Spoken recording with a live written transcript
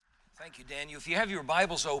Thank you, Daniel. If you have your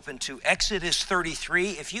Bibles open to Exodus 33,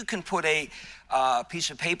 if you can put a piece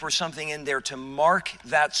of paper or something in there to mark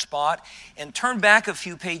that spot, and turn back a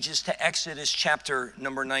few pages to Exodus chapter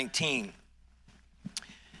number 19.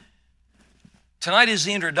 Tonight is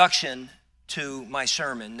the introduction to my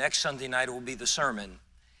sermon. Next Sunday night will be the sermon.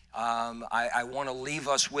 I want to leave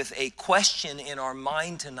us with a question in our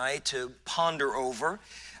mind tonight to ponder over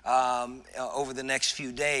the next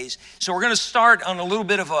few days. So we're going to start on a little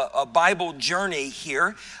bit of a Bible journey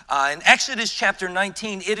here. In Exodus chapter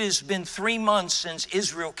 19, it has been 3 months since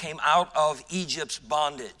Israel came out of Egypt's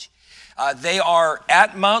bondage. They are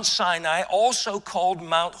at Mount Sinai, also called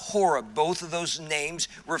Mount Horeb. Both of those names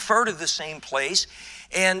refer to the same place.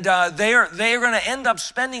 And they are going to end up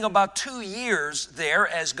spending about 2 years there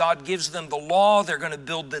as God gives them the law. They're going to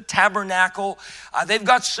build the tabernacle. They've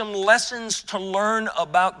got some lessons to learn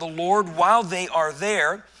about the Lord while they are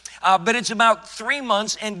there. But it's about 3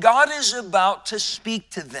 months, and God is about to speak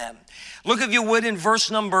to them. Look, if you would, in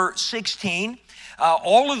verse number 16.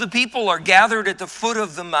 All of the people are gathered at the foot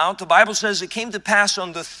of the mount. The Bible says it came to pass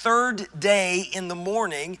on the third day in the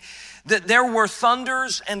morning that there were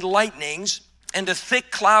thunders and lightnings, and a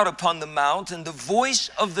thick cloud upon the mount, and the voice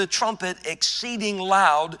of the trumpet exceeding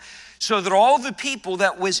loud, so that all the people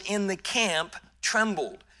that was in the camp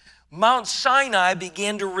trembled. Mount Sinai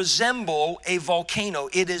began to resemble a volcano.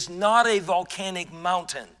 It is not a volcanic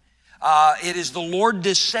mountain. It is the Lord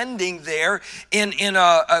descending there in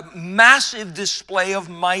a massive display of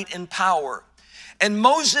might and power. And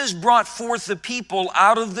Moses brought forth the people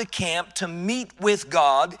out of the camp to meet with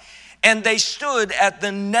God, and they stood at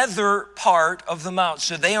the nether part of the mount.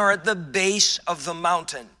 So they are at the base of the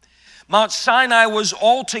mountain. Mount Sinai was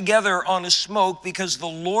altogether on a smoke because the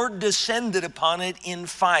Lord descended upon it in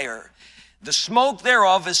fire. The smoke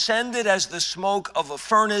thereof ascended as the smoke of a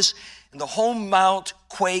furnace, and the whole mount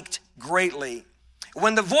quaked greatly.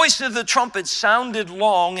 When the voice of the trumpet sounded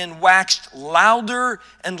long and waxed louder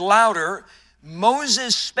and louder,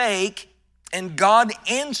 Moses spake, and God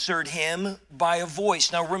answered him by a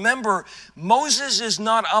voice. Now remember, Moses is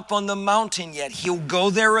not up on the mountain yet. He'll go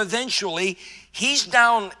there eventually. He's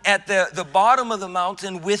down at the bottom of the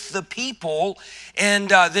mountain with the people, and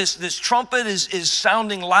this trumpet is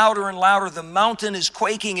sounding louder and louder. The mountain is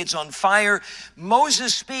quaking. It's on fire.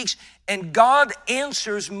 Moses speaks, and God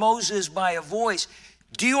answers Moses by a voice.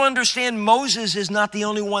 Do you understand? Moses is not the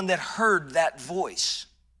only one that heard that voice.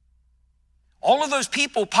 All of those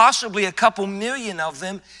people, possibly a couple million of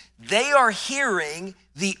them, they are hearing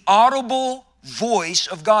the audible voice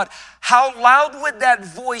of God. How loud would that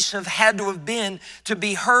voice have had to have been to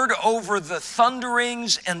be heard over the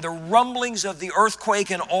thunderings and the rumblings of the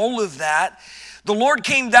earthquake and all of that? The Lord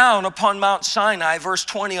came down upon Mount Sinai, verse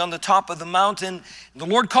 20, on the top of the mountain. The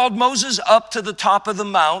Lord called Moses up to the top of the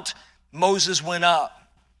mount. Moses went up.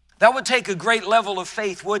 That would take a great level of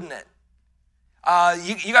faith, wouldn't it?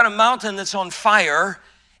 You got a mountain that's on fire,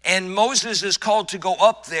 and Moses is called to go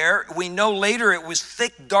up there. We know later it was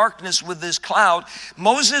thick darkness with this cloud.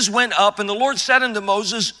 Moses went up, and the Lord said unto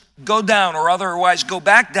Moses, go down, or otherwise go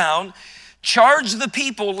back down. Charge the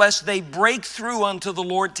people lest they break through unto the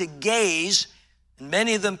Lord to gaze, and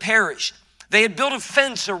many of them perished. They had built a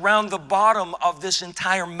fence around the bottom of this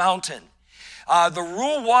entire mountain. The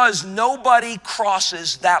rule was nobody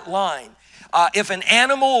crosses that line. If an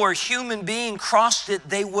animal or human being crossed it,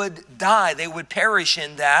 they would die. They would perish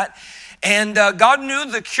in that. And God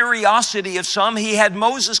knew the curiosity of some. He had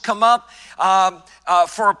Moses come up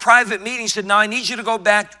for a private meeting. He said, now I need you to go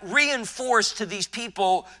back, reinforce to these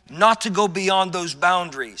people not to go beyond those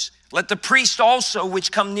boundaries. Let the priests also,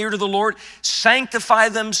 which come near to the Lord, sanctify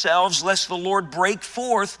themselves, lest the Lord break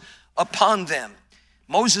forth upon them.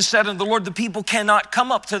 Moses said unto the Lord, the people cannot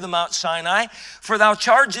come up to the Mount Sinai, for thou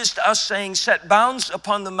chargest us, saying, set bounds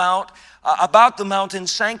upon the mount, about the mountain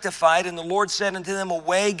sanctified. And the Lord said unto them,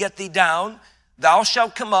 away, get thee down. Thou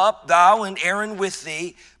shalt come up, thou and Aaron with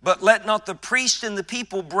thee, but let not the priest and the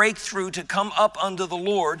people break through to come up unto the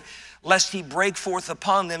Lord, lest he break forth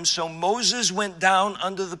upon them. So Moses went down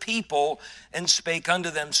unto the people and spake unto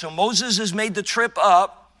them. So Moses has made the trip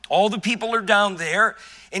up. All the people are down there,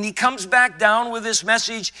 and he comes back down with this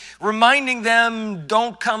message, reminding them,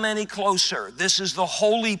 don't come any closer. This is the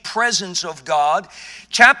holy presence of God.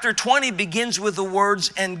 Chapter 20 begins with the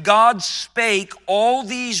words, and God spake all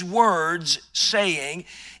these words, saying,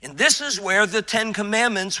 and this is where the 10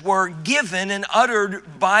 Commandments were given and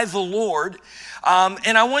uttered by the Lord.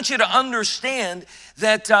 And I want you to understand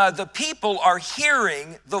that the people are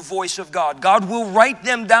hearing the voice of God. God will write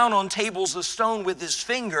them down on tables of stone with his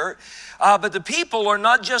finger, but the people are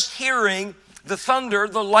not just hearing the thunder,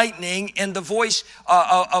 the lightning, and the voice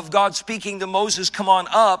of God speaking to Moses, come on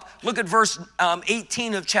up. Look at verse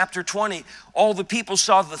 18 of chapter 20. All the people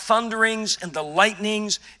saw the thunderings and the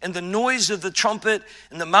lightnings and the noise of the trumpet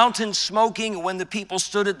and the mountain smoking. And when the people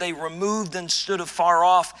stood it, they removed and stood afar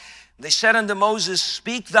off. They said unto Moses,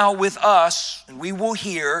 speak thou with us, and we will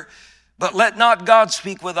hear, but let not God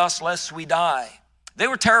speak with us, lest we die. They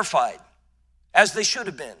were terrified, as they should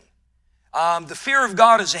have been. The fear of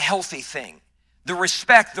God is a healthy thing. The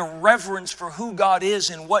respect, the reverence for who God is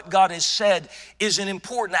and what God has said is an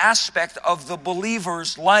important aspect of the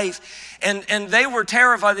believer's life. And they were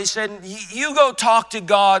terrified. They said, you go talk to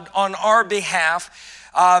God on our behalf.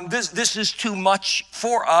 This is too much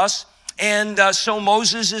for us. And so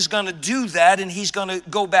Moses is going to do that, and he's going to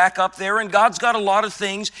go back up there. And God's got a lot of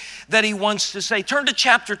things that he wants to say. Turn to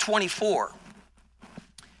chapter 24.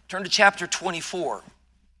 Turn to chapter 24.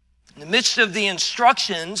 In the midst of the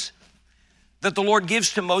instructions that the Lord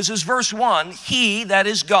gives to Moses, verse 1, he, that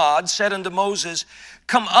is God, said unto Moses,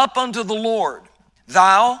 come up unto the Lord,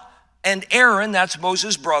 thou and Aaron, that's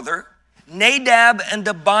Moses' brother, Nadab and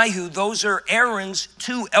Abihu, those are Aaron's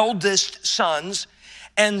two eldest sons,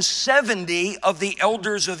 and 70 of the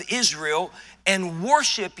elders of Israel, and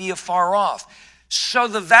worship ye afar off. So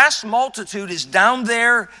the vast multitude is down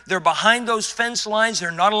there. They're behind those fence lines.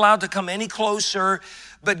 They're not allowed to come any closer.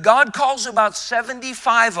 But God calls about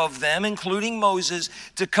 75 of them, including Moses,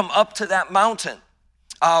 to come up to that mountain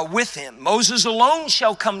with him. Moses alone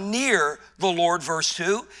shall come near the Lord, verse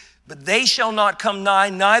 2, but they shall not come nigh,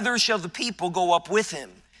 neither shall the people go up with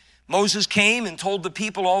him. Moses came and told the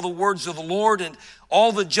people all the words of the Lord and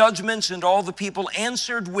all the judgments, and all the people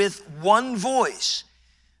answered with one voice.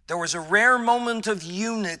 There was a rare moment of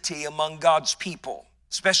unity among God's people,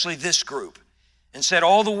 especially this group, and said,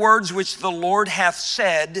 all the words which the Lord hath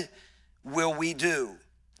said will we do.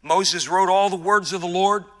 Moses wrote all the words of the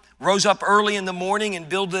Lord, rose up early in the morning and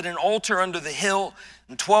builded an altar under the hill,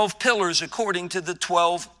 and 12 pillars according to the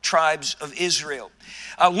 12 tribes of Israel.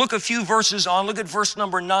 Look a few verses on. Look at verse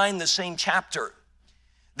number 9, the same chapter.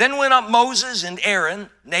 Then went up Moses and Aaron,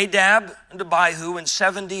 Nadab and Abihu, and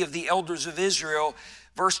 70 of the elders of Israel.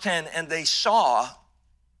 Verse 10, and they saw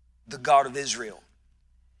the God of Israel.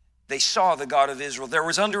 They saw the God of Israel. There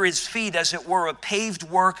was under his feet, as it were, a paved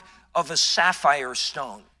work of a sapphire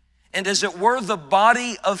stone, and as it were, the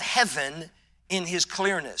body of heaven in his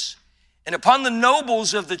clearness. And upon the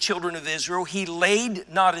nobles of the children of Israel, he laid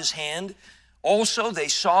not his hand. Also, they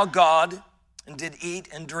saw God and did eat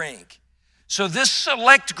and drink. So this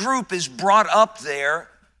select group is brought up there,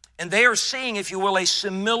 and they are seeing, if you will, a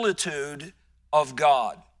similitude of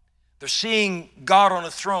God. They're seeing God on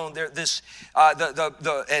a throne.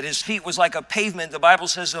 At his feet was like a pavement, the Bible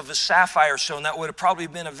says, of a sapphire stone. That would have probably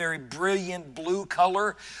been a very brilliant blue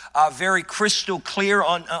color, very crystal clear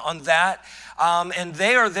on that. And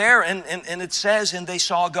they are there, and it says, and they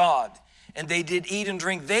saw God, and they did eat and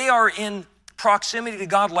drink. They are in proximity to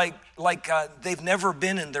God like they've never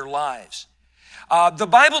been in their lives. The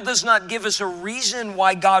Bible does not give us a reason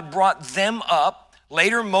why God brought them up.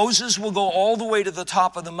 Later, Moses will go all the way to the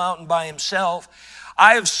top of the mountain by himself.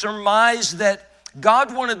 I have surmised that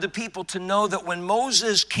God wanted the people to know that when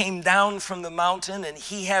Moses came down from the mountain and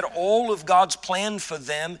he had all of God's plan for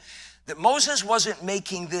them, that Moses wasn't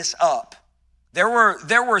making this up. There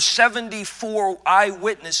were 74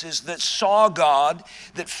 eyewitnesses that saw God,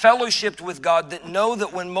 that fellowshiped with God, that know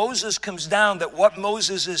that when Moses comes down, that what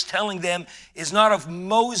Moses is telling them is not of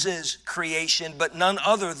Moses' creation, but none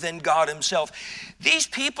other than God himself. These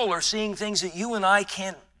people are seeing things that you and I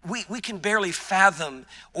we can barely fathom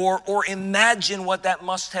or imagine what that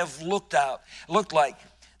must have looked like.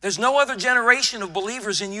 There's no other generation of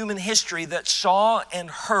believers in human history that saw and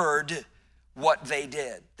heard what they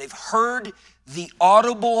did. They've heard the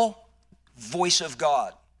audible voice of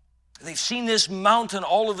God. They've seen this mountain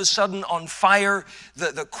all of a sudden on fire,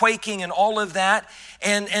 the quaking and all of that.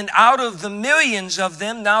 And out of the millions of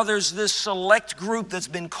them, now there's this select group that's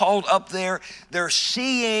been called up there. They're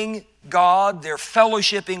seeing God. They're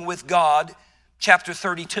fellowshipping with God. Chapter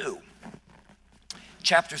 32.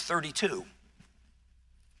 Chapter 32.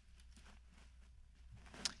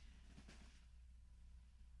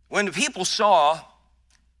 When the people saw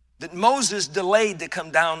that Moses delayed to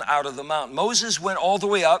come down out of the mountain, Moses went all the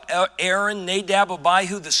way up. Aaron, Nadab,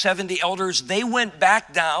 Abihu, the 70 elders, they went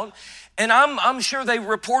back down. And I'm sure they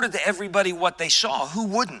reported to everybody what they saw. Who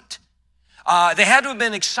wouldn't? They had to have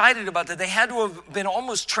been excited about that. They had to have been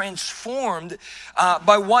almost transformed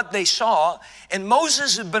by what they saw. And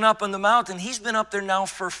Moses had been up on the mountain. He's been up there now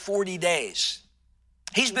for 40 days.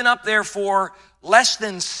 He's been up there for less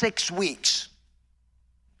than 6 weeks.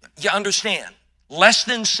 You understand? Less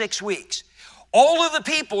than 6 weeks. All of the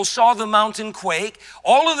people saw the mountain quake.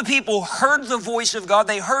 All of the people heard the voice of God.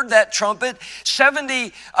 They heard that trumpet.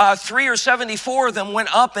 73 or 74 of them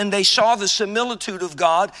went up and they saw the similitude of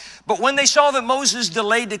God. But when they saw that Moses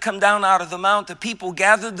delayed to come down out of the mount, the people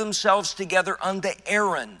gathered themselves together unto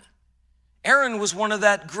Aaron. Aaron was one of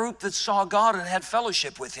that group that saw God and had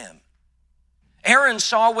fellowship with him. Aaron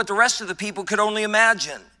saw what the rest of the people could only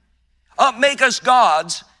imagine. Up, make us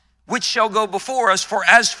gods, which shall go before us. For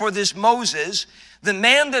as for this Moses, the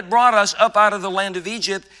man that brought us up out of the land of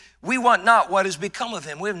Egypt, we want not what has become of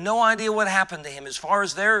him. We have no idea what happened to him. As far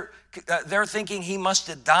as they're thinking, he must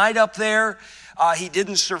have died up there. He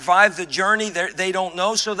didn't survive the journey. They don't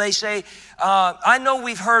know. So they say, I know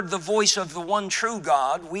we've heard the voice of the one true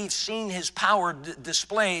God. We've seen his power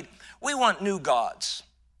displayed. We want new gods.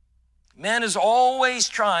 Man is always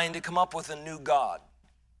trying to come up with a new God.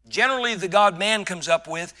 Generally, the God man comes up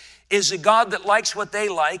with is a God that likes what they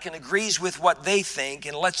like and agrees with what they think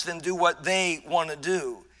and lets them do what they want to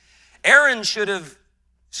do. Aaron should have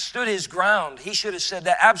stood his ground. He should have said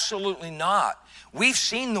that absolutely not. We've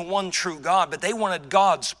seen the one true God, but they wanted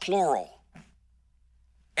gods, plural.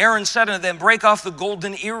 Aaron said unto them, break off the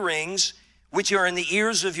golden earrings which are in the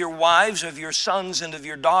ears of your wives, of your sons, and of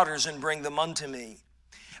your daughters, and bring them unto me.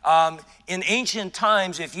 In ancient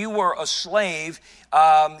times, if you were a slave,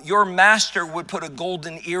 your master would put a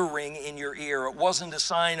golden earring in your ear. It wasn't a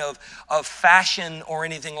sign of fashion or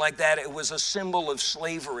anything like that. It was a symbol of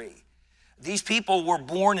slavery. These people were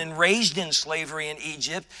born and raised in slavery in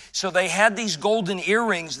Egypt, so they had these golden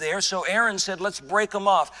earrings there. So Aaron said, let's break them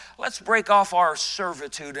off. Let's break off our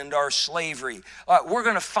servitude and our slavery. We're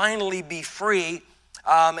going to finally be free.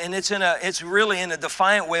 And it's really in a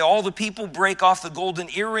defiant way. All the people break off the golden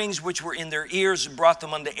earrings which were in their ears and brought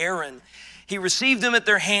them unto Aaron. He received them at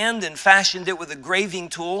their hand and fashioned it with a graving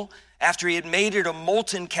tool after he had made it a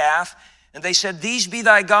molten calf. And they said, these be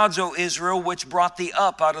thy gods, O Israel, which brought thee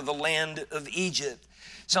up out of the land of Egypt.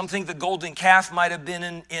 Some think the golden calf might have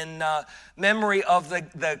been in memory of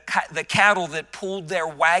the cattle that pulled their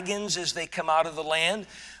wagons as they come out of the land.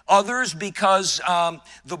 Others, because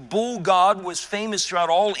the bull god was famous throughout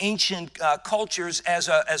all ancient cultures as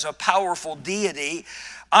a powerful deity.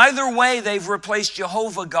 Either way, they've replaced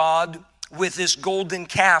Jehovah God with this golden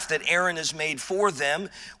calf that Aaron has made for them.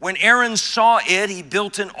 When Aaron saw it, he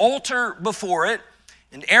built an altar before it.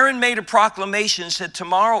 And Aaron made a proclamation and said,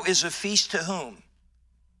 tomorrow is a feast to whom?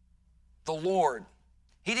 The Lord.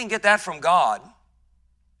 He didn't get that from God.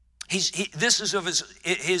 This is of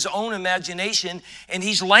his own imagination, and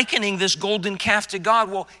he's likening this golden calf to God.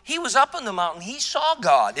 Well, he was up on the mountain. He saw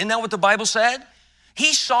God. Isn't that what the Bible said?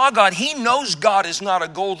 He saw God. He knows God is not a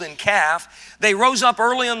golden calf. They rose up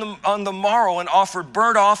early on the morrow and offered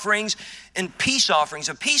burnt offerings and peace offerings.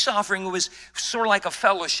 A peace offering was sort of like a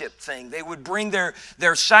fellowship thing. They would bring their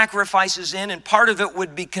sacrifices in, and part of it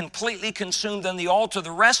would be completely consumed on the altar. The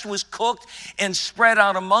rest was cooked and spread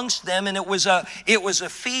out amongst them, and it was a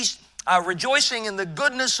feast, rejoicing in the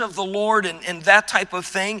goodness of the Lord and that type of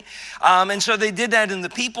thing. And so they did that, and the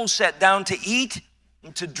people sat down to eat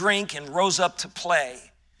and to drink and rose up to play.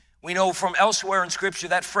 We know from elsewhere in Scripture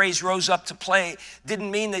that phrase rose up to play didn't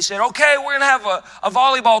mean they said, okay, we're going to have a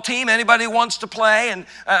volleyball team. Anybody wants to play? And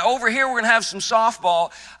over here we're going to have some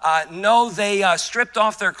softball. No, they stripped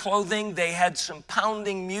off their clothing. They had some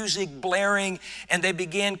pounding music blaring, and they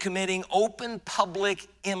began committing open public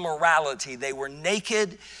immorality. They were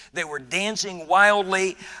naked. They were dancing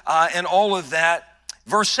wildly and all of that.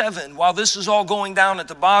 Verse 7, while this is all going down at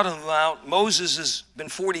the bottom of the mount, Moses has been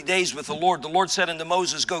 40 days with the Lord. The Lord said unto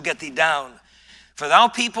Moses, go get thee down. For thy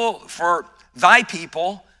people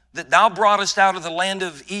that thou broughtest out of the land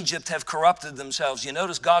of Egypt have corrupted themselves. You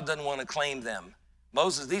notice God doesn't want to claim them.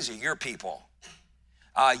 Moses, these are your people.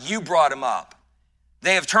 You brought them up.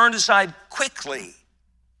 They have turned aside quickly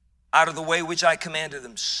out of the way which I commanded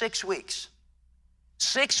them. 6 weeks.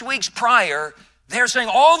 6 weeks prior, they're saying,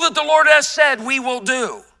 all that the Lord has said, we will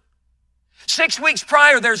do. 6 weeks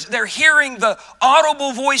prior, they're hearing the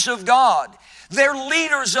audible voice of God. Their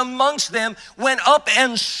leaders amongst them went up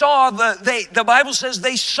and saw, the Bible says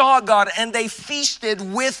they saw God and they feasted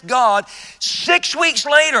with God. 6 weeks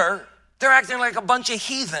later, they're acting like a bunch of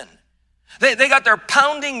heathen. They got their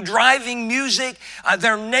pounding, driving music.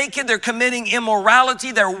 They're naked. They're committing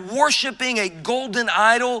immorality. They're worshiping a golden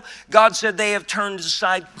idol. God said they have turned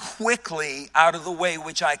aside quickly out of the way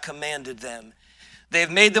which I commanded them. They have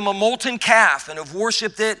made them a molten calf and have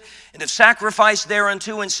worshipped it and have sacrificed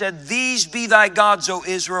thereunto and said, these be thy gods, O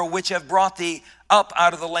Israel, which have brought thee up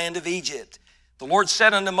out of the land of Egypt. The Lord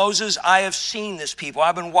said unto Moses, I have seen this people.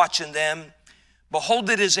 I've been watching them. Behold,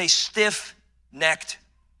 it is a stiff-necked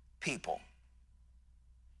people.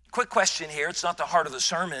 Quick question here. It's not the heart of the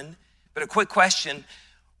sermon, but a quick question.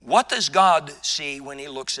 What does God see when he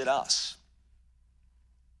looks at us?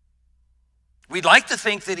 We'd like to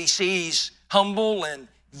think that he sees humble and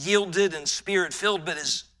yielded and spirit-filled, but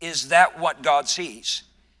is that what God sees?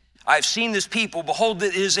 I've seen this people. Behold,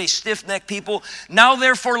 it is a stiff-necked people. Now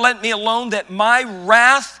therefore let me alone, that my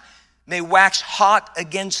wrath may wax hot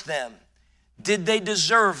against them. Did they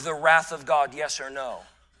deserve the wrath of God, yes or no?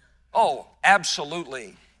 Oh,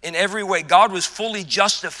 absolutely. In every way, God was fully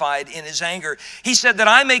justified in his anger. He said that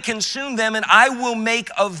I may consume them, and I will make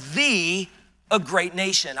of thee a great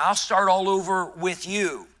nation. I'll start all over with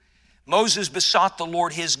you. Moses besought the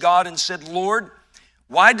Lord his God and said, Lord,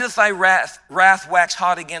 why doth thy wrath wax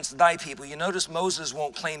hot against thy people? You notice Moses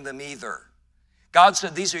won't claim them either. God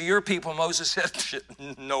said, these are your people. Moses said,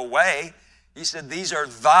 no way. He said, these are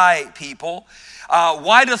thy people.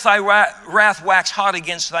 Why doth thy wrath wax hot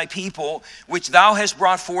against thy people, which thou hast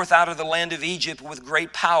brought forth out of the land of Egypt with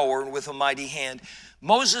great power and with a mighty hand?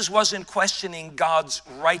 Moses wasn't questioning God's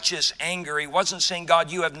righteous anger. He wasn't saying,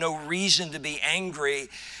 God, you have no reason to be angry.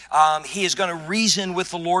 He is going to reason with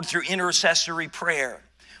the Lord through intercessory prayer.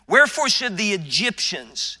 Wherefore should the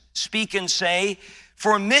Egyptians speak and say,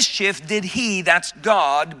 for mischief did he, that's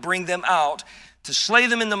God, bring them out, to slay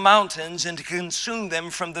them in the mountains and to consume them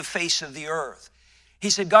from the face of the earth. He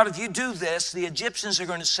said, God, if you do this, the Egyptians are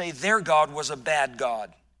going to say their God was a bad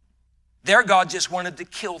God. Their God just wanted to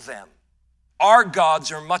kill them. Our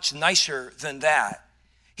gods are much nicer than that.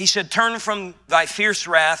 He said, turn from thy fierce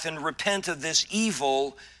wrath and repent of this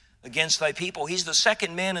evil against thy people. He's the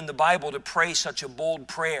second man in the Bible to pray such a bold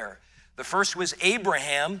prayer. The first was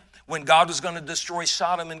Abraham, when God was going to destroy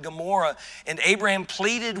Sodom and Gomorrah. And Abraham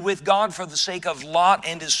pleaded with God for the sake of Lot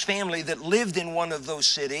and his family that lived in one of those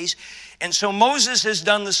cities. And so Moses has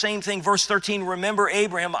done the same thing. Verse 13, remember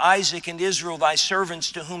Abraham, Isaac, and Israel, thy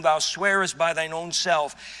servants, to whom thou swearest by thine own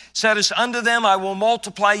self. Saidest unto them, I will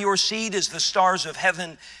multiply your seed as the stars of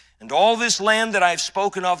heaven, and all this land that I have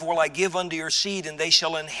spoken of will I give unto your seed, and they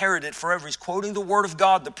shall inherit it forever. He's quoting the word of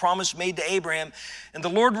God, the promise made to Abraham. And the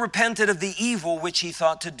Lord repented of the evil which he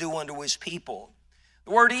thought to do unto his people.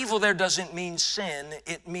 The word evil there doesn't mean sin.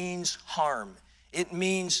 It means harm. It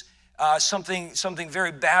means something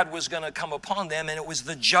very bad was going to come upon them, and it was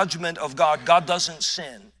the judgment of God. God doesn't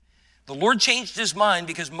sin. The Lord changed his mind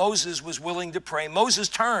because Moses was willing to pray. Moses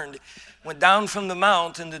turned, went down from the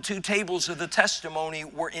mount, and the two tables of the testimony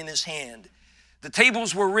were in his hand. The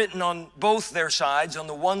tables were written on both their sides, on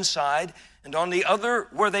the one side, and on the other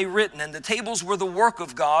were they written. And the tables were the work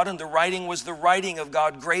of God, and the writing was the writing of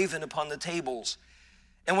God graven upon the tables.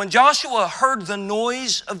 And when Joshua heard the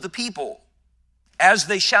noise of the people, as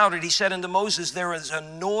they shouted, he said unto Moses, there is a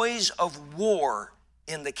noise of war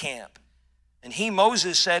in the camp. And he,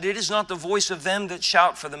 Moses, said, it is not the voice of them that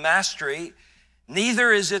shout for the mastery,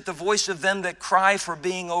 neither is it the voice of them that cry for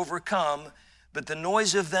being overcome, but the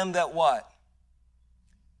noise of them that what?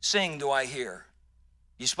 Sing do I hear.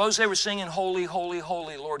 You suppose they were singing, holy, holy,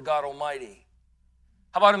 holy, Lord God Almighty?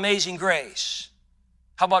 How about Amazing Grace?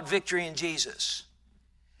 How about Victory in Jesus?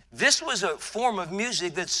 This was a form of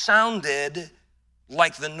music that sounded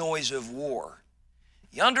like the noise of war.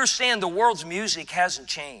 You understand the world's music hasn't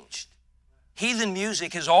changed. Heathen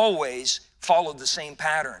music has always followed the same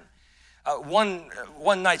pattern. One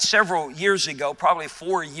night several years ago, probably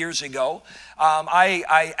 4 years ago,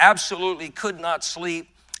 I absolutely could not sleep.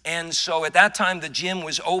 And so at that time, the gym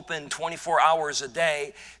was open 24 hours a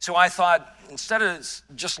day. So I thought, instead of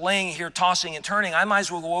just laying here tossing and turning, I might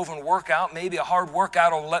as well go over and work out. Maybe a hard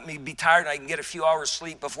workout will let me be tired and I can get a few hours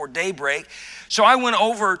sleep before daybreak. So I went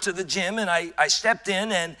over to the gym and I stepped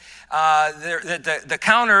in, and the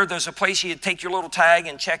counter, there's a place you take your little tag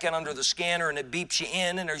and check in under the scanner, and it beeps you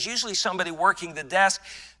in, and there's usually somebody working the desk.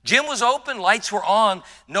 Gym was open, lights were on,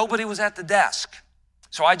 nobody was at the desk.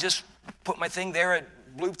 So I just put my thing there, it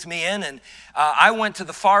blooped me in, and I went to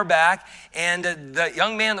the far back, and the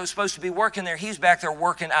young man that was supposed to be working there, he's back there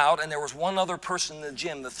working out, and there was one other person in the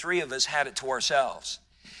gym. The three of us had it to ourselves.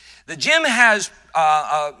 The gym has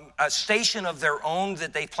a station of their own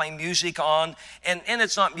that they play music on, and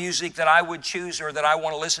it's not music that I would choose or that I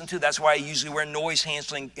want to listen to. That's why I usually wear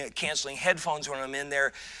noise-canceling headphones when I'm in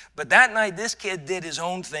there. But that night, this kid did his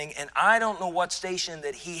own thing, and I don't know what station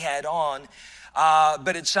that he had on,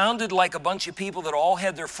 but it sounded like a bunch of people that all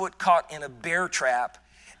had their foot caught in a bear trap,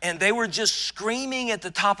 and they were just screaming at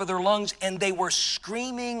the top of their lungs, and they were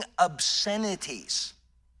screaming obscenities.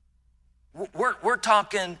 We're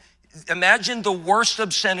talking imagine the worst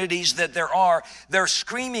obscenities that there are. They're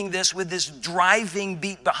screaming this with this driving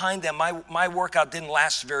beat behind them. My workout didn't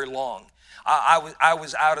last very long. I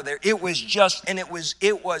was out of there. It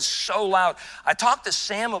was so loud. I talked to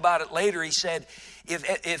Sam about it later. He said,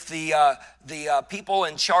 if the people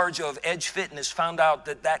in charge of Edge Fitness found out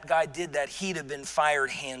that guy did that, he'd have been fired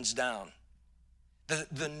hands down.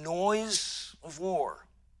 The noise of war.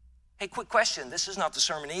 Hey, quick question. This is not the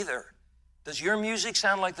sermon either. Does your music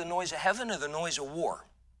sound like the noise of heaven or the noise of war?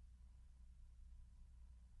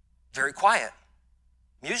 Very quiet.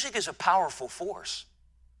 Music is a powerful force.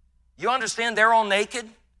 You understand they're all naked?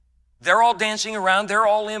 They're all dancing around. They're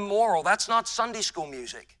all immoral. That's not Sunday school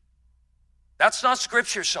music. That's not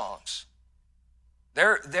scripture songs.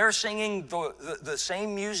 They're singing the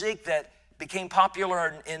same music that became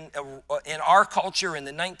popular in our culture in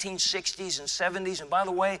the 1960s and 70s. And by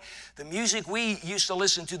the way, the music we used to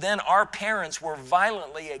listen to then, our parents were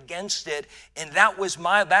violently against it. And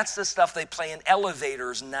that's the stuff they play in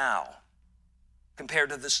elevators now compared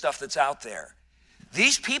to the stuff that's out there.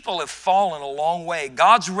 These people have fallen a long way.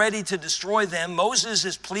 God's ready to destroy them. Moses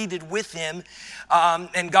has pleaded with him.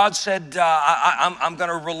 And God said, I'm going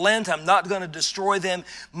to relent. I'm not going to destroy them.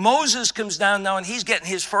 Moses comes down now, and he's getting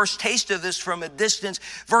his first taste of this from a distance.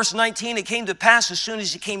 Verse 19, it came to pass as soon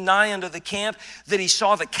as he came nigh unto the camp that he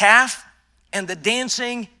saw the calf and the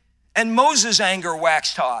dancing, and Moses' anger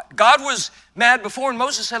waxed hot. God was mad before, and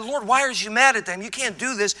Moses said, Lord, why are you mad at them? You can't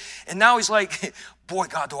do this. And now he's like, boy,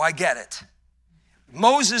 God, do I get it.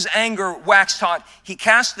 Moses' anger waxed hot. He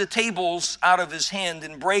cast the tables out of his hand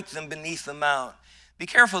and brake them beneath the mount. Be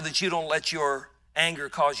careful that you don't let your anger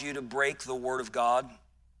cause you to break the word of God.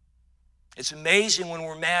 It's amazing when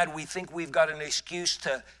we're mad, we think we've got an excuse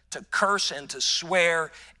to curse and to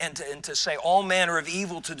swear and to say all manner of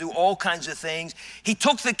evil, to do all kinds of things. He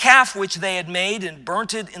took the calf which they had made and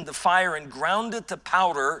burnt it in the fire and ground it to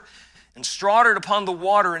powder and strawed it upon the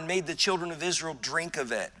water and made the children of Israel drink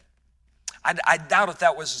of it. I doubt if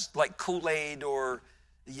that was like Kool-Aid or,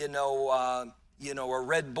 a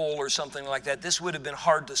Red Bull or something like that. This would have been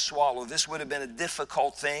hard to swallow. This would have been a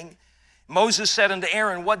difficult thing. Moses said unto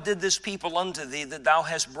Aaron, what did this people unto thee that thou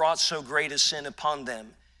hast brought so great a sin upon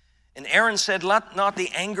them? And Aaron said, let not the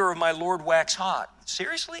anger of my Lord wax hot.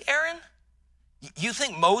 Seriously, Aaron? You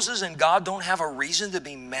think Moses and God don't have a reason to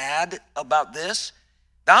be mad about this?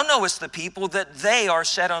 Thou knowest the people that they are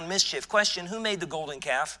set on mischief. Question, who made the golden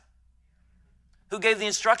calf? Who gave the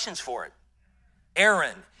instructions for it?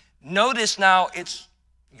 Aaron. Notice now it's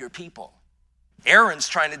your people. Aaron's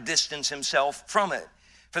trying to distance himself from it.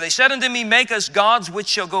 For they said unto me, make us gods which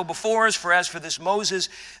shall go before us. For as for this Moses,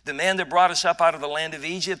 the man that brought us up out of the land of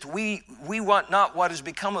Egypt, we want not what has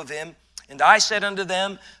become of him. And I said unto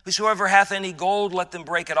them, whosoever hath any gold, let them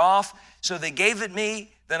break it off. So they gave it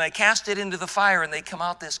me. Then I cast it into the fire, and they come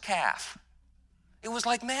out this calf. It was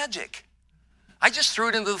like magic. I just threw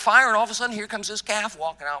it into the fire, and all of a sudden, here comes this calf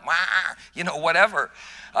walking out, whatever.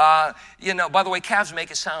 By the way, calves make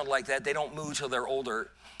a sound like that. They don't moo till they're older.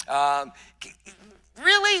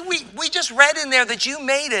 Really? We just read in there that you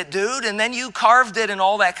made it, dude, and then you carved it and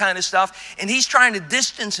all that kind of stuff, and he's trying to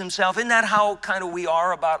distance himself. Isn't that how kind of we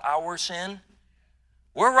are about our sin?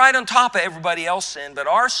 We're right on top of everybody else's sin, but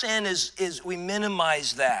our sin is we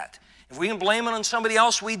minimize that. If we can blame it on somebody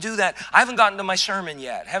else, we do that. I haven't gotten to my sermon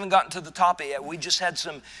yet. Haven't gotten to the topic yet. We just had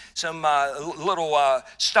some little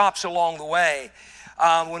stops along the way.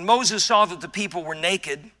 When Moses saw that the people were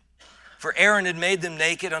naked, for Aaron had made them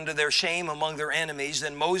naked unto their shame among their enemies,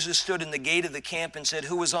 then Moses stood in the gate of the camp and said,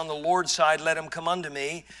 who is on the Lord's side, let him come unto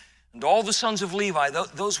me. And all the sons of Levi,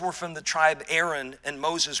 those were from the tribe Aaron and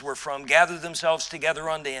Moses were from, gathered themselves together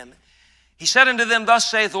unto him. He said unto them, thus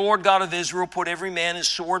saith the Lord God of Israel, put every man his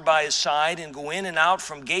sword by his side, and go in and out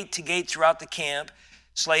from gate to gate throughout the camp.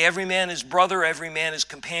 Slay every man his brother, every man his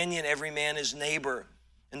companion, every man his neighbor.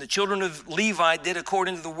 And the children of Levi did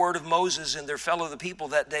according to the word of Moses, and there fell of the people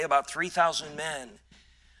that day about 3,000 men.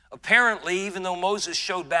 Apparently, even though Moses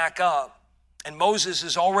showed back up, and Moses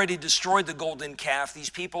has already destroyed the golden calf, these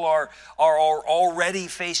people are already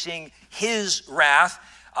facing his wrath,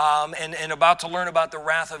 and about to learn about the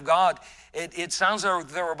wrath of God. It sounds like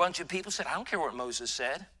there were a bunch of people who said, I don't care what Moses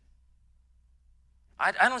said.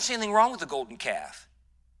 I don't see anything wrong with the golden calf.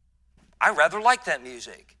 I rather like that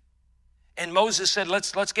music. And Moses said,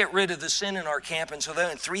 let's get rid of the sin in our camp. And so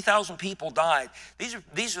then 3,000 people died.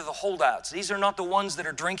 These are the holdouts. These are not the ones that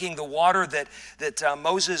are drinking the water that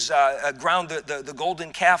Moses ground the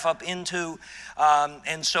golden calf up into,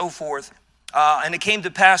 and so forth. And it came to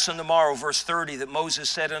pass on the morrow, verse 30, that Moses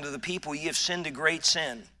said unto the people, ye have sinned a great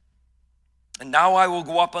sin. And now I will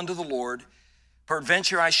go up unto the Lord.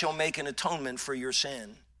 Peradventure I shall make an atonement for your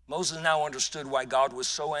sin. Moses now understood why God was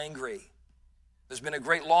so angry. There's been a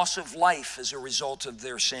great loss of life as a result of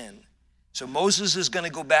their sin. So Moses is going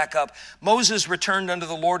to go back up. Moses returned unto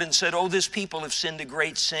the Lord and said, "Oh, this people have sinned a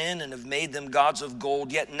great sin and have made them gods of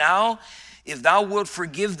gold. Yet now, if thou wilt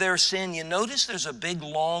forgive their sin," you notice there's a big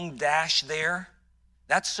long dash there.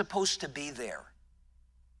 That's supposed to be there.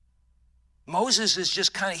 Moses is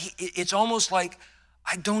just kind of, it's almost like,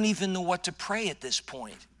 I don't even know what to pray at this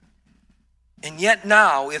point. And yet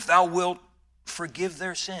now, if thou wilt forgive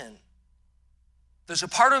their sin. There's a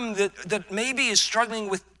part of him that maybe is struggling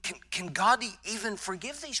with, can God even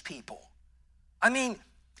forgive these people? I mean,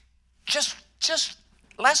 just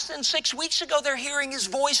less than 6 weeks ago, they're hearing his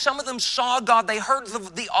voice. Some of them saw God. They heard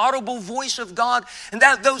the audible voice of God. And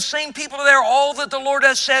that those same people are there, all that the Lord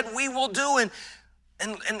has said we will do.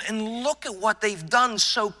 And look at what they've done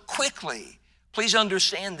so quickly. Please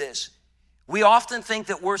understand this. We often think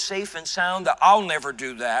that we're safe and sound, that I'll never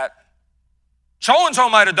do that. So-and-so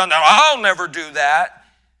might have done that. I'll never do that.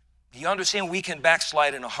 You understand we can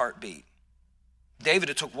backslide in a heartbeat. David,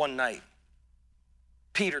 it took one night.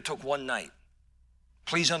 Peter took one night.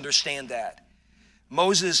 Please understand that.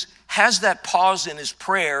 Moses has that pause in his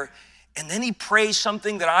prayer, and then he prays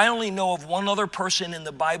something that I only know of one other person in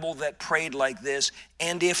the Bible that prayed like this.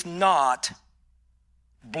 "And if not,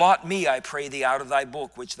 blot me, I pray thee, out of thy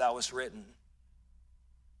book which thou hast written.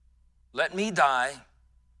 Let me die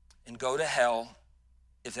and go to hell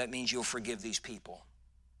if that means you'll forgive these people."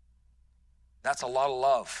 That's a lot of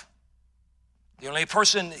love. The only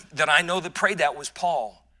person that I know that prayed that was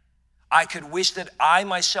Paul. "I could wish that I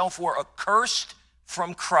myself were accursed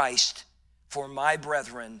from Christ for my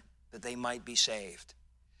brethren, that they might be saved."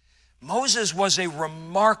 Moses was a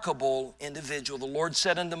remarkable individual. The Lord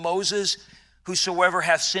said unto Moses, "Whosoever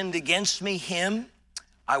hath sinned against me, him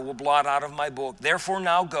I will blot out of my book. Therefore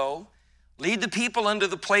now go, lead the people unto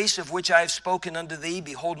the place of which I have spoken unto thee.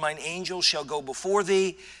 Behold, mine angel shall go before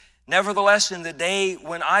thee. Nevertheless, in the day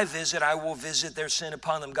when I visit, I will visit their sin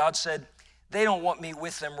upon them." God said, they don't want me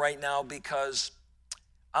with them right now because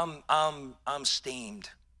I'm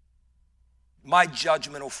steamed. My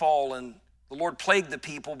judgment will fall, and the Lord plagued the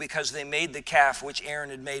people because they made the calf which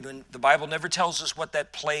Aaron had made. And the Bible never tells us what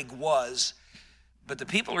that plague was, but the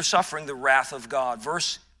people are suffering the wrath of God.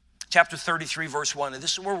 Chapter 33, verse 1. And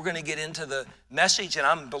this is where we're going to get into the message,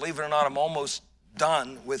 and believe it or not, I'm almost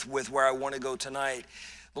done with where I want to go tonight.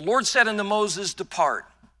 The Lord said unto Moses, "Depart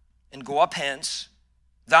and go up hence,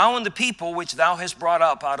 thou and the people which thou hast brought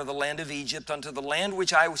up out of the land of Egypt, unto the land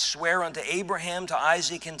which I swear unto Abraham, to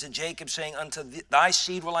Isaac, and to Jacob, saying, Unto thy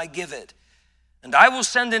seed will I give it. And I will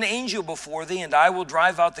send an angel before thee, and I will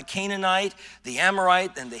drive out the Canaanite, the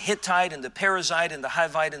Amorite, and the Hittite, and the Perizzite, and the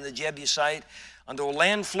Hivite, and the Jebusite, unto a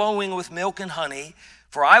land flowing with milk and honey.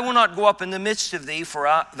 For I will not go up in the midst of thee, for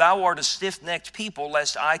thou art a stiff-necked people,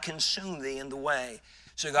 lest I consume thee in the way."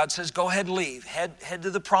 So God says, go ahead and leave. Head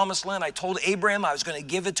to the promised land. I told Abraham I was going to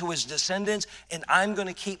give it to his descendants, and I'm going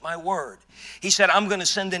to keep my word. He said, I'm going to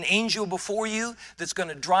send an angel before you that's going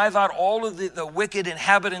to drive out all of the wicked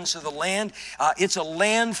inhabitants of the land. It's a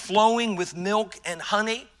land flowing with milk and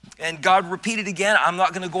honey. And God repeated again, I'm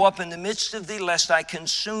not going to go up in the midst of thee, lest I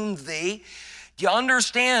consume thee. Do you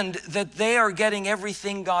understand that they are getting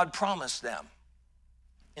everything God promised them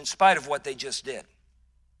in spite of what they just did?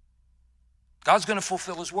 God's going to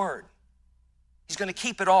fulfill his word. He's going to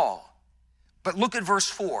keep it all. But look at verse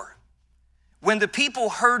 4. When the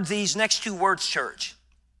people heard these next two words, church,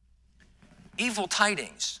 evil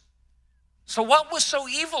tidings. So what was so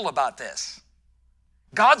evil about this?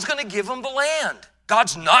 God's going to give them the land.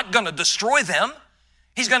 God's not going to destroy them.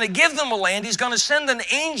 He's going to give them a land. He's going to send an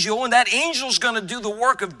angel, and that angel's going to do the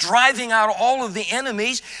work of driving out all of the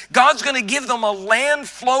enemies. God's going to give them a land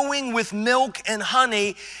flowing with milk and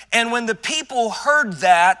honey. And when the people heard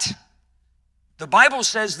that, the Bible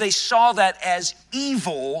says they saw that as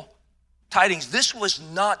evil tidings. This was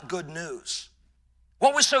not good news.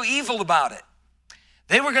 What was so evil about it?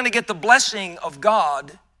 They were going to get the blessing of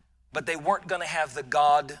God, but they weren't going to have the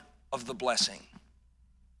God of the blessing.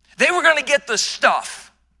 They were going to get the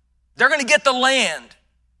stuff. They're going to get the land.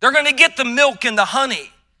 They're going to get the milk and the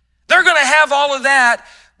honey. They're going to have all of that,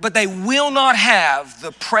 but they will not have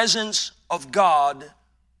the presence of God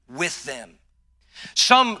with them.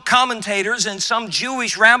 Some commentators and some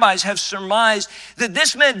Jewish rabbis have surmised that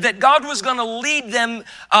this meant that God was going to lead them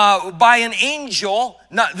by an angel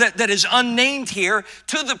that is unnamed here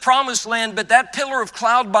to the promised land, but that pillar of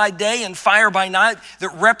cloud by day and fire by night that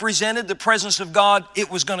represented the presence of God,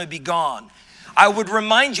 it was going to be gone. I would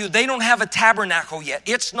remind you, they don't have a tabernacle yet.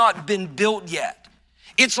 It's not been built yet.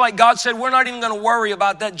 It's like God said, we're not even going to worry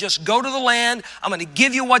about that. Just go to the land. I'm going to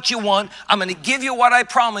give you what you want. I'm going to give you what I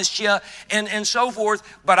promised you and so forth,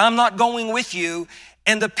 but I'm not going with you.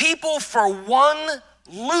 And the people, for one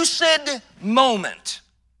lucid moment,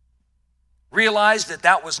 realized that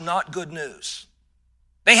that was not good news.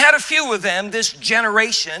 They had a few of them, this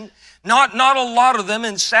generation, not a lot of them,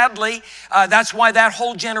 and sadly, that's why that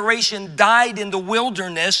whole generation died in the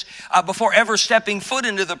wilderness before ever stepping foot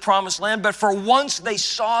into the promised land. But for once, they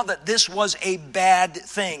saw that this was a bad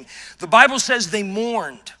thing. The Bible says they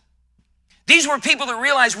mourned. These were people that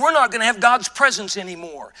realized we're not going to have God's presence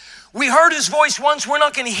anymore. We heard his voice once, we're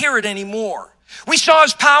not going to hear it anymore. We saw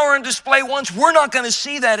his power on display once, we're not going to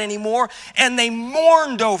see that anymore. And they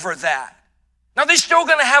mourned over that. Now, they're still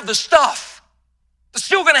going to have the stuff. They're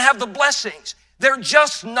still going to have the blessings. They're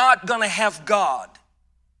just not going to have God.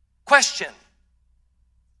 Question: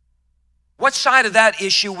 what side of that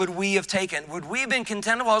issue would we have taken? Would we have been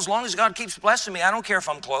content? Well, as long as God keeps blessing me, I don't care if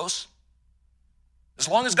I'm close. As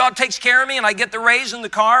long as God takes care of me and I get the raise in the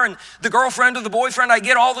car and the girlfriend or the boyfriend, I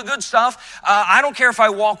get all the good stuff. I don't care if I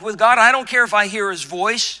walk with God. I don't care if I hear his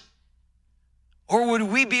voice. Or would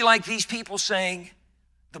we be like these people saying,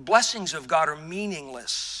 the blessings of God are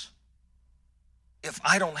meaningless if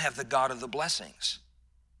I don't have the God of the blessings?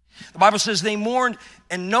 The Bible says they mourned,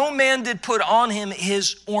 and no man did put on him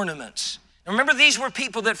his ornaments. Now remember, these were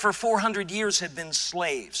people that for 400 years had been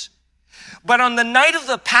slaves. But on the night of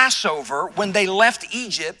the Passover, when they left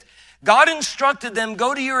Egypt, God instructed them,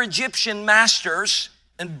 go to your Egyptian masters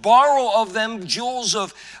and borrow of them jewels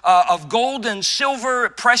of gold and silver,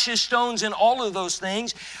 precious stones, and all of those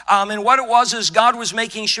things. And what it was is God was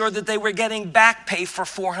making sure that they were getting back pay for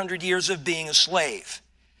 400 years of being a slave.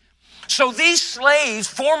 So these slaves,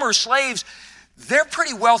 former slaves, they're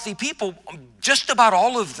pretty wealthy people, just about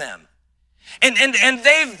all of them. And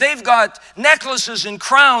they've got necklaces and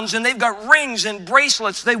crowns, and they've got rings and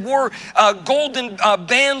bracelets. They wore golden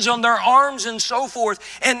bands on their arms and so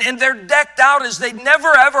forth. And they're decked out as they never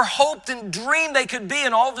ever hoped and dreamed they could be.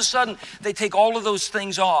 And all of a sudden, they take all of those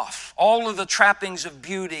things off. All of the trappings of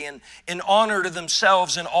beauty and honor to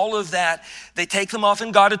themselves and all of that, they take them off,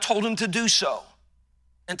 and God had told them to do so.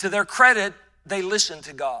 And to their credit, they listened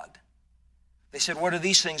to God. They said, what do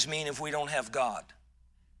these things mean if we don't have God?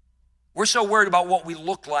 We're so worried about what we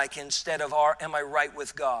look like instead of am I right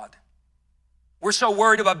with God? We're so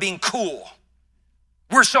worried about being cool.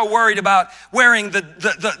 We're so worried about wearing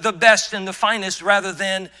the best and the finest rather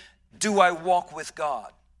than, do I walk with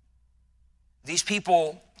God? These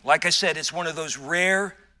people, like I said, it's one of those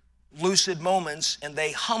rare, lucid moments, and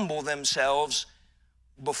they humble themselves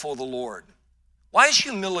before the Lord. Why is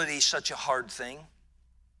humility such a hard thing?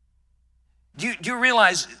 Do you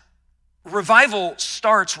realize revival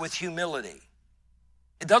starts with humility?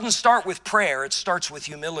 It doesn't start with prayer, it starts with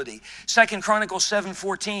humility. 2 Chronicles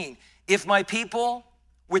 7:14, if my people,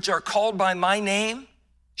 which are called by my name,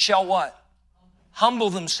 shall what? Humble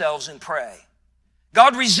themselves and pray.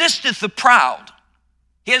 God resisteth the proud.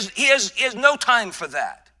 He has no time for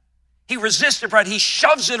that. He resists the pride. He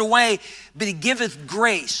shoves it away, but he giveth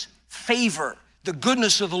grace, favor, the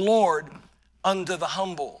goodness of the Lord unto the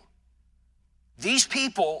humble. These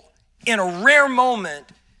people, in a rare moment,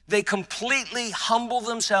 they completely humble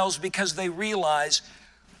themselves because they realize,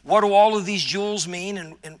 what do all of these jewels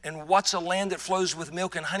mean, and what's a land that flows with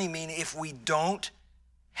milk and honey mean if we don't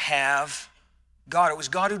have God? It was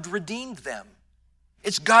God who'd redeemed them.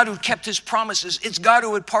 It's God who kept his promises. It's God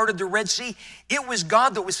who had parted the Red Sea. It was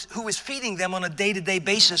God who was feeding them on a day-to-day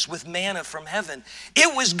basis with manna from heaven.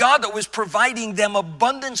 It was God that was providing them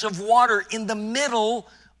abundance of water in the middle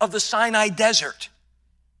of the Sinai desert.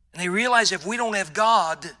 And they realize if we don't have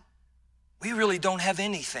God, we really don't have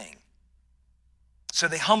anything. So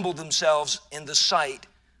they humbled themselves in the sight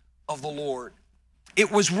of the Lord. It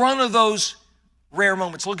was one of those rare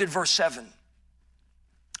moments. Look at verse 7.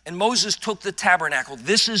 And Moses took the tabernacle.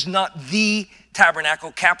 This is not the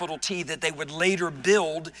tabernacle, capital T, that they would later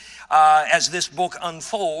build as this book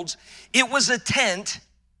unfolds. It was a tent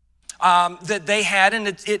that they had, and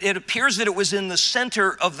it appears that it was in the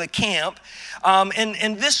center of the camp.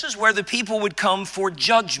 And this is where the people would come for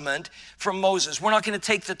judgment from Moses. We're not going to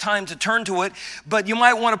take the time to turn to it, but you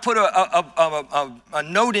might want to put a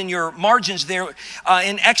note in your margins there.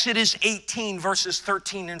 In Exodus 18, verses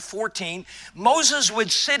 13 and 14, Moses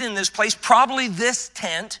would sit in this place, probably this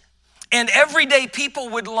tent, and every day people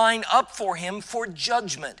would line up for him for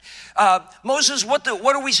judgment. Moses, what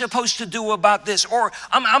are we supposed to do about this? Or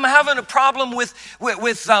I'm having a problem with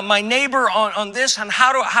my neighbor on this, and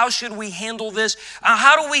how should we handle this?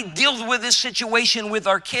 How do we deal with this situation with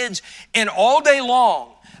our kids? And all day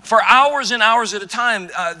long, For hours and hours at a time,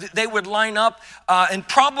 they would line up, and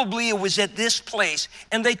probably it was at this place,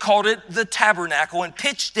 and they called it the tabernacle and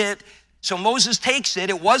pitched it. So Moses takes it.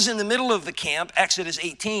 It was in the middle of the camp, Exodus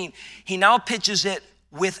 18. He now pitches it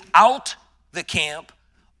without the camp,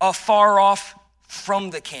 afar off from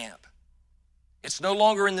the camp. It's no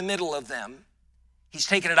longer in the middle of them. He's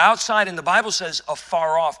taken it outside, and the Bible says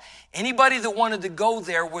afar off. Anybody that wanted to go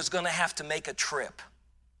there was going to have to make a trip.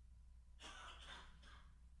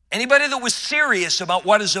 Anybody that was serious about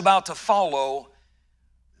what is about to follow,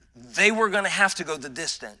 they were going to have to go the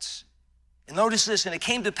distance. And notice this, and it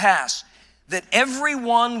came to pass that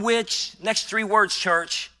everyone which, next three words,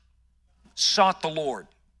 church, sought the Lord.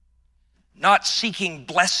 Not seeking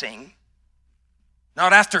blessing,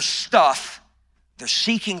 not after stuff, they're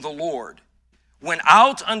seeking the Lord. Went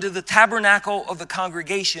out unto the tabernacle of the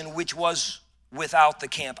congregation, which was without the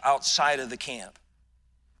camp, outside of the camp.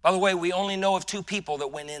 By the way, we only know of two people that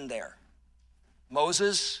went in there.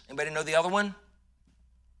 Moses, anybody know the other one?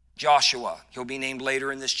 Joshua. He'll be named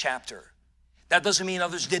later in this chapter. That doesn't mean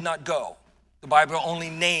others did not go. The Bible only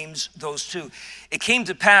names those two. It came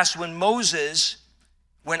to pass when Moses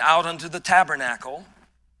went out unto the tabernacle,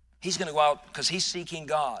 he's going to go out because he's seeking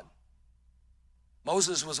God.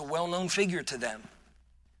 Moses was a well-known figure to them.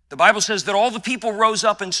 The Bible says that all the people rose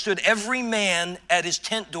up and stood every man at his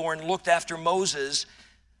tent door and looked after Moses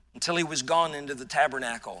until he was gone into the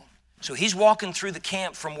tabernacle. So he's walking through the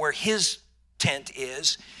camp from where his tent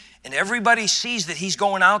is, and everybody sees that he's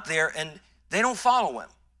going out there, and they don't follow him.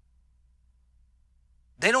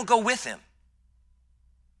 They don't go with him.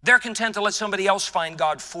 They're content to let somebody else find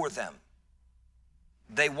God for them.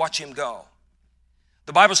 They watch him go.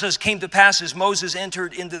 The Bible says, came to pass as Moses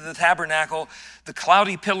entered into the tabernacle, the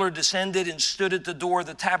cloudy pillar descended and stood at the door of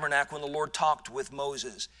the tabernacle when the Lord talked with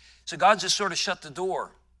Moses. So God just sort of shut the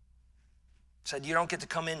door. Said, you don't get to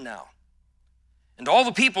come in now. And all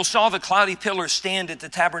the people saw the cloudy pillar stand at the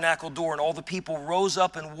tabernacle door, and all the people rose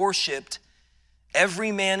up and worshiped,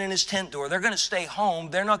 every man in his tent door. They're going to stay home.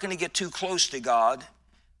 They're not going to get too close to God.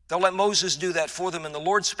 They'll let Moses do that for them. And the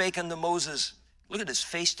Lord spake unto Moses, look at this,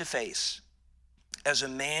 face to face, as a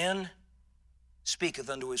man speaketh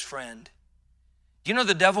unto his friend. Do you know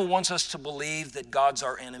the devil wants us to believe that God's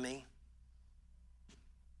our enemy?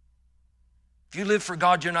 If you live for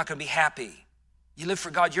God, you're not going to be happy. You live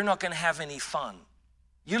for God, you're not going to have any fun.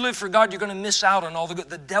 You live for God, you're going to miss out on all the good.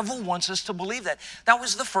 The devil wants us to believe that. That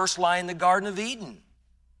was the first lie in the Garden of Eden.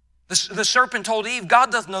 The serpent told Eve,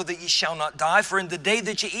 God doth know that ye shall not die, for in the day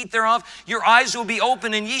that ye eat thereof, your eyes will be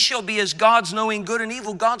open, and ye shall be as gods, knowing good and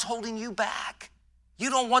evil. God's holding you back. You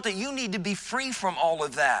don't want that. You need to be free from all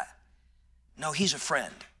of that. No, he's a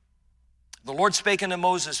friend. The Lord spake unto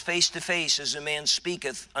Moses face to face, as a man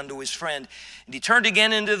speaketh unto his friend. And he turned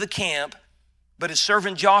again into the camp, but his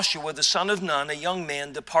servant Joshua, the son of Nun, a young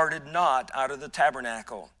man, departed not out of the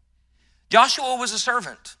tabernacle. Joshua was a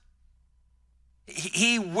servant.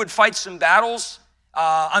 He would fight some battles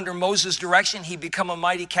under Moses' direction. He'd become a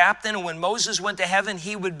mighty captain. And when Moses went to heaven,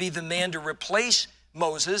 he would be the man to replace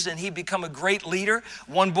Moses, and he'd become a great leader.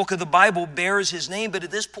 One book of the Bible bears his name. But at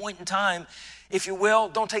this point in time, if you will,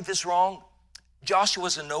 don't take this wrong,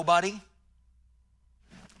 Joshua's a nobody.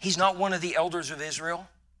 He's not one of the elders of Israel.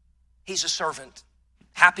 He's a servant,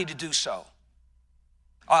 happy to do so.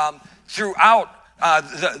 Throughout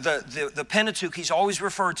the Pentateuch, he's always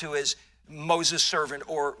referred to as Moses' servant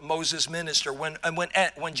or Moses' minister.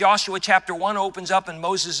 When Joshua chapter 1 opens up and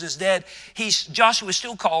Moses is dead, Joshua is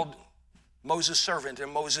still called Moses' servant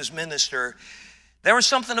and Moses' minister. There was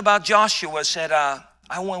something about Joshua said,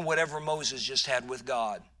 I want whatever Moses just had with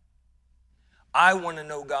God. I want to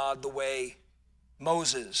know God the way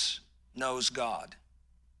Moses knows God.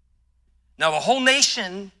 Now the whole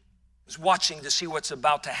nation is watching to see what's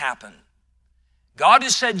about to happen. God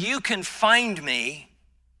has said, you can find me.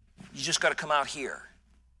 You just got to come out here.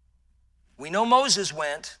 We know Moses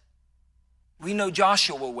went. We know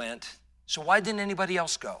Joshua went. So why didn't anybody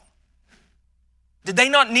else go? Did they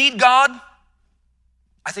not need God?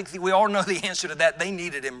 I think we all know the answer to that. They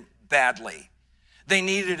needed him badly. They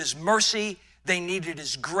needed his mercy. They needed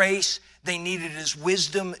his grace. They needed his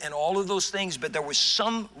wisdom and all of those things. But there was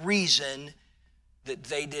some reason that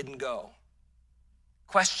they didn't go.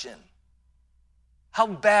 Question: how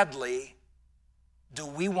badly do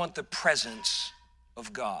we want the presence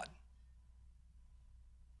of God?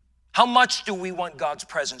 How much do we want God's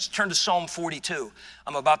presence? Turn to Psalm 42.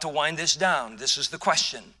 I'm about to wind this down. This is the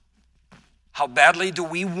question. How badly do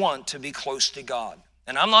we want to be close to God?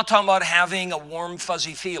 And I'm not talking about having a warm,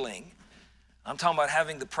 fuzzy feeling. I'm talking about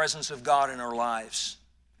having the presence of God in our lives.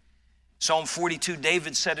 Psalm 42,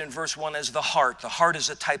 David said in verse 1, as the heart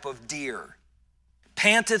is a type of deer,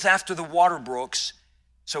 panteth after the water brooks,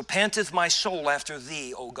 so panteth my soul after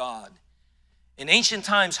thee, O God. In ancient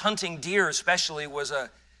times, hunting deer especially was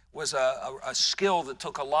a skill that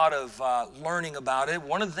took a lot of learning about it.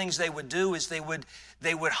 One of the things they would do is they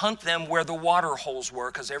would hunt them where the water holes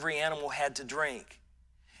were, because every animal had to drink.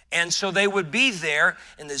 And so they would be there,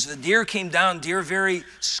 and as the deer came down, deer are very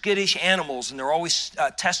skittish animals, and they're always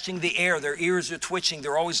testing the air. Their ears are twitching.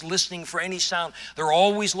 They're always listening for any sound. They're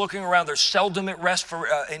always looking around. They're seldom at rest for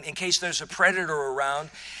in case there's a predator around.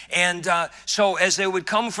 And so as they would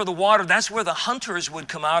come for the water, that's where the hunters would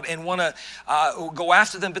come out and want to go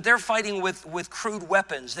after them. But they're fighting with crude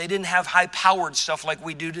weapons. They didn't have high-powered stuff like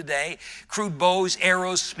we do today. Crude bows,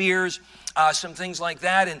 arrows, spears, some things like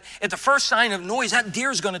that. And at the first sign of noise, that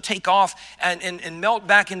deer's going to take off and melt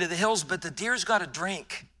back into the hills, but the deer's got to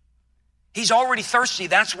drink. He's already thirsty.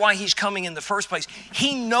 That's why he's coming in the first place.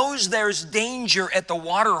 He knows there's danger at the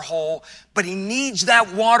water hole, but he needs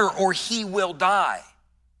that water or he will die.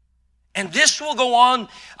 And this will go on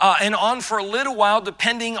and on for a little while,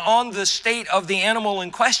 depending on the state of the animal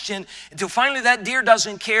in question, until finally that deer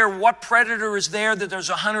doesn't care what predator is there, that there's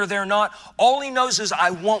a hunter there or not. All he knows is, I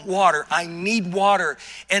want water. I need water.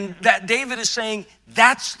 And that David is saying,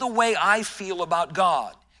 that's the way I feel about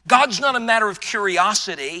God. God's not a matter of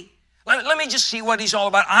curiosity. Let me just see what he's all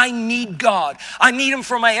about. I need God. I need him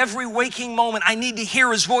for my every waking moment. I need to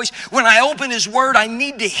hear his voice. When I open his word, I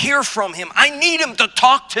need to hear from him. I need him to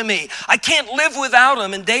talk to me. I can't live without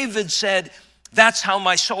him. And David said, that's how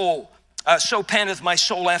my soul, so panteth my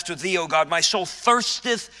soul after thee, O God. My soul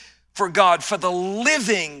thirsteth for God, for the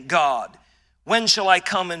living God. When shall I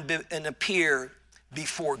come and appear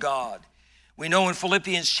before God? We know in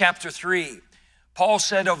Philippians chapter 3, Paul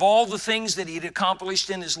said of all the things that he'd accomplished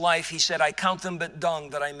in his life, he said, I count them but dung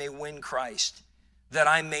that I may win Christ, that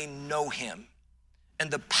I may know him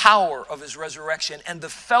and the power of his resurrection and the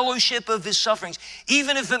fellowship of his sufferings.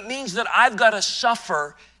 Even if it means that I've got to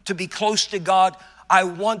suffer to be close to God, I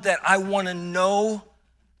want that. I want to know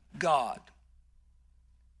God.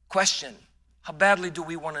 Question, how badly do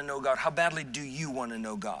we want to know God? How badly do you want to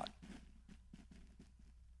know God?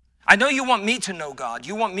 I know you want me to know God.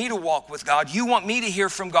 You want me to walk with God. You want me to hear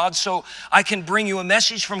from God so I can bring you a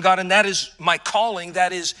message from God, and that is my calling.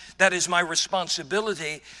 That is my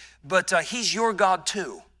responsibility. But he's your God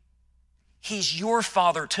too. He's your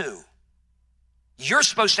Father too. You're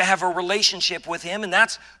supposed to have a relationship with him, and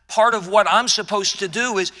that's part of what I'm supposed to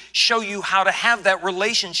do, is show you how to have that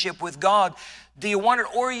relationship with God. Do you want it,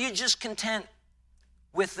 or are you just content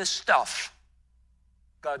with the stuff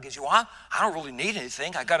God gives you? Well, I don't really need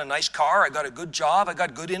anything. I got a nice car. I got a good job. I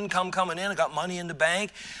got good income coming in. I got money in the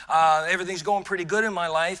bank. Everything's going pretty good in my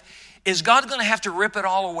life. Is God going to have to rip it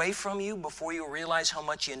all away from you before you realize how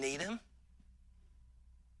much you need him?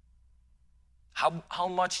 How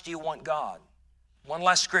much do you want God? One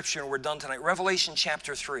last scripture and we're done tonight. Revelation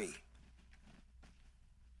chapter 3.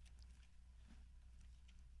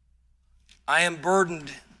 I am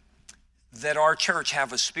burdened that our church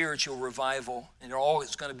have a spiritual revival, and it all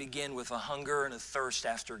is going to begin with a hunger and a thirst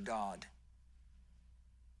after God.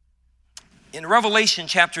 In Revelation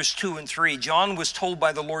chapters 2 and 3, John was told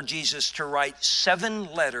by the Lord Jesus to write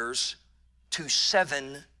 7 letters to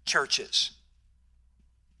 7 churches.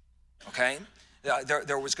 Okay?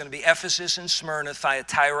 There was going to be Ephesus and Smyrna,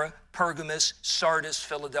 Thyatira, Pergamos, Sardis,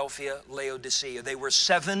 Philadelphia, Laodicea. They were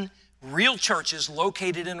 7 real churches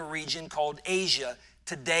located in a region called Asia.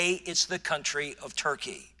 Today, it's the country of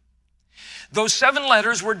Turkey. Those 7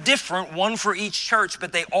 letters were different, one for each church,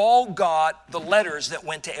 but they all got the letters that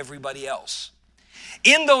went to everybody else.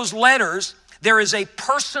 In those letters, there is a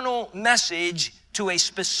personal message to a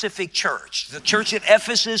specific church. The church at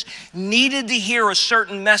Ephesus needed to hear a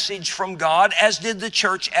certain message from God, as did the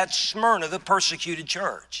church at Smyrna, the persecuted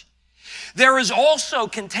church. There is also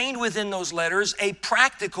contained within those letters a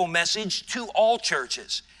practical message to all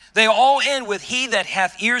churches. They all end with, he that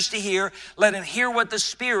hath ears to hear, let him hear what the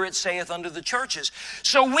Spirit saith unto the churches.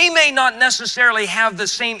 So we may not necessarily have the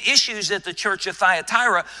same issues at the church of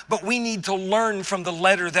Thyatira, but we need to learn from the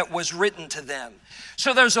letter that was written to them.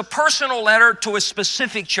 So there's a personal letter to a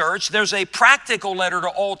specific church. There's a practical letter to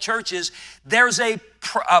all churches. There's a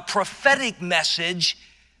prophetic message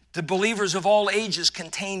to believers of all ages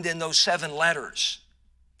contained in those 7 letters.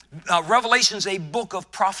 Revelation's a book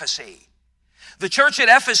of prophecy. The church at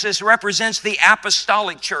Ephesus represents the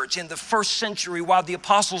apostolic church in the first century. While the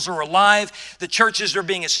apostles are alive, the churches are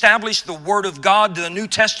being established, the Word of God, the New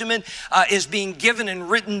Testament is being given and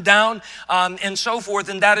written down and so forth,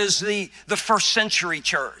 and that is the first century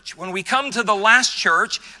church. When we come to the last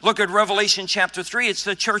church, look at Revelation chapter 3, it's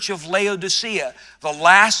the church of Laodicea, the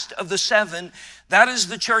last of the seven. That is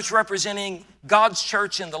the church representing God's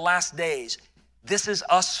church in the last days. This is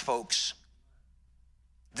us, folks.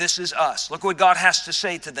 This is us. Look what God has to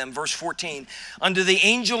say to them. Verse 14. Unto the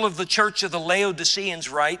angel of the church of the Laodiceans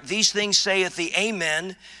write, these things saith the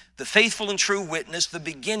Amen, the faithful and true witness, the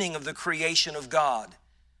beginning of the creation of God.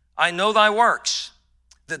 I know thy works,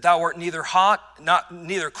 that thou art neither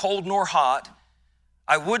cold nor hot.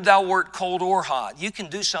 I would thou wert cold or hot. You can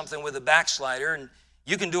do something with a backslider, and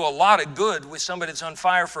you can do a lot of good with somebody that's on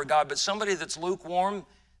fire for God, but somebody that's lukewarm,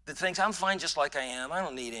 that thinks, I'm fine just like I am, I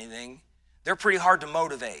don't need anything, they're pretty hard to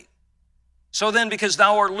motivate. So then, because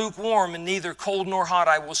thou art lukewarm and neither cold nor hot,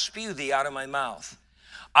 I will spew thee out of my mouth.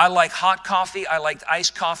 I like hot coffee, I like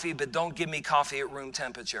iced coffee, but don't give me coffee at room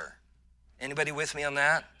temperature. Anybody with me on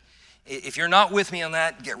that? If you're not with me on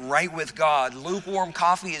that, get right with God. Lukewarm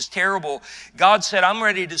coffee is terrible. God said, I'm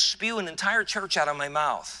ready to spew an entire church out of my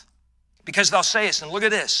mouth. Because thou sayest, and look at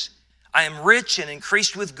this, I am rich and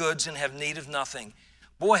increased with goods and have need of nothing.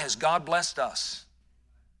 Boy, has God blessed us.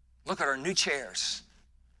 Look at our new chairs.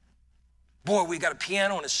 Boy, we got a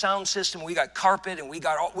piano and a sound system. We got carpet and we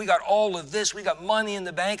got all of this. We got money in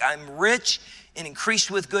the bank. I'm rich and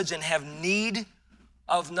increased with goods and have need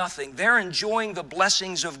of nothing. They're enjoying the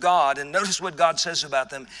blessings of God. And notice what God says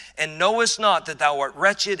about them. And knowest not that thou art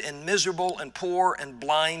wretched and miserable and poor and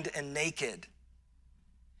blind and naked.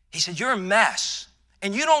 He said, you're a mess.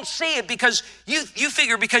 And you don't see it because you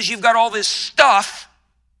figure because you've got all this stuff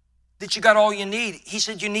that you got all you need. He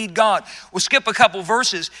said you need God. We'll skip a couple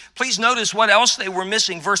verses. Please notice what else they were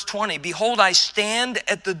missing. Verse 20, behold, I stand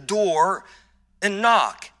at the door and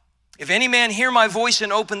knock. If any man hear my voice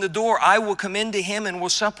and open the door, I will come into him and will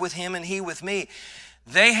sup with him and he with me.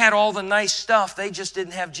 They had all the nice stuff. They just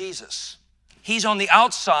didn't have Jesus. He's on the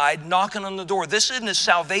outside knocking on the door. This isn't a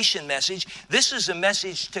salvation message. This is a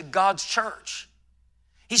message to God's church.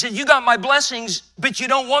 He said, you got my blessings, but you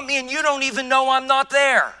don't want me and you don't even know I'm not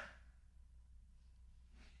there.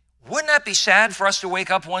 Wouldn't that be sad for us to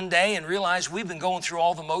wake up one day and realize we've been going through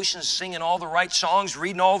all the motions, singing all the right songs,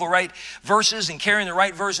 reading all the right verses and carrying the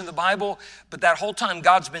right verse in the Bible, but that whole time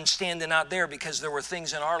God's been standing out there because there were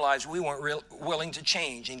things in our lives we weren't willing to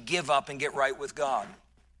change and give up and get right with God.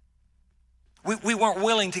 We weren't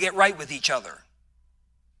willing to get right with each other.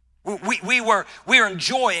 We were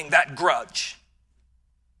enjoying that grudge.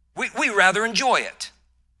 We rather enjoy it.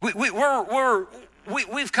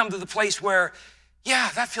 We've come to the place where,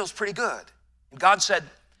 yeah, that feels pretty good. And God said,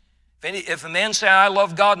 if a man say, I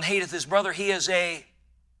love God and hateth his brother, he is a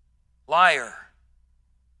liar.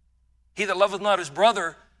 He that loveth not his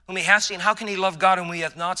brother, whom he hath seen, how can he love God whom he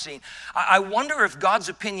hath not seen? I wonder if God's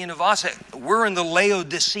opinion of us, we're in the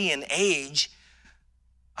Laodicean age,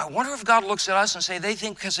 I wonder if God looks at us and say, they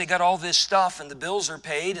think because they got all this stuff and the bills are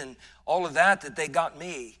paid and all of that they got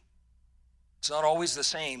me. It's not always the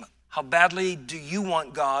same. How badly do you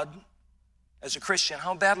want God as a Christian?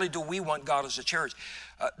 How badly do we want God as a church?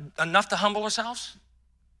 Enough to humble ourselves?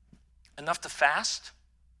 Enough to fast?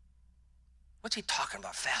 What's he talking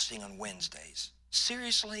about, fasting on Wednesdays?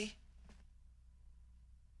 Seriously?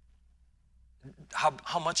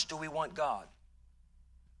 How much do we want God?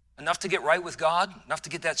 Enough to get right with God? Enough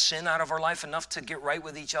to get that sin out of our life? Enough to get right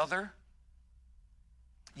with each other?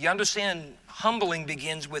 You understand, humbling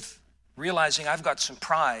begins with realizing I've got some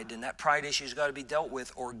pride, and that pride issue's got to be dealt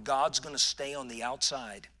with, or God's going to stay on the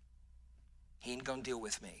outside. He ain't going to deal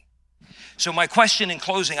with me. So my question in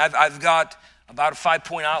closing, I've got about a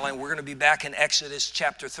 5-point outline. We're going to be back in Exodus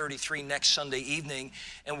chapter 33 next Sunday evening,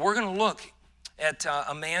 and we're going to look at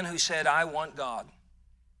a man who said, I want God.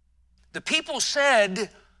 The people said,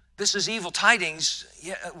 this is evil tidings.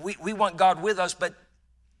 Yeah, we want God with us, but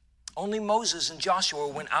only Moses and Joshua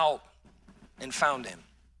went out and found him.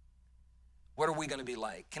 What are we going to be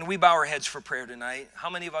like? Can we bow our heads for prayer tonight?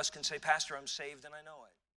 How many of us can say, Pastor, I'm saved and I know it?